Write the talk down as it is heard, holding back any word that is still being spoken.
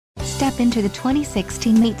step into the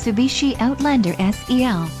 2016 Mitsubishi Outlander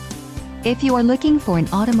SEL. If you are looking for an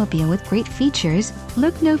automobile with great features,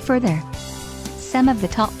 look no further. Some of the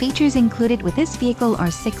top features included with this vehicle are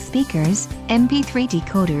 6 speakers, MP3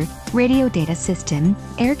 decoder, radio data system,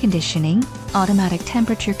 air conditioning, automatic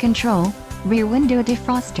temperature control, rear window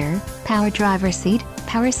defroster, power driver seat,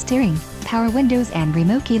 power steering, power windows and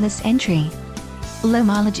remote keyless entry. Low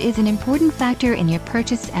mileage is an important factor in your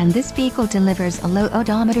purchase, and this vehicle delivers a low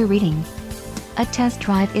odometer reading. A test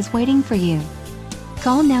drive is waiting for you.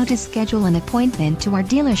 Call now to schedule an appointment to our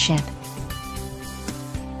dealership.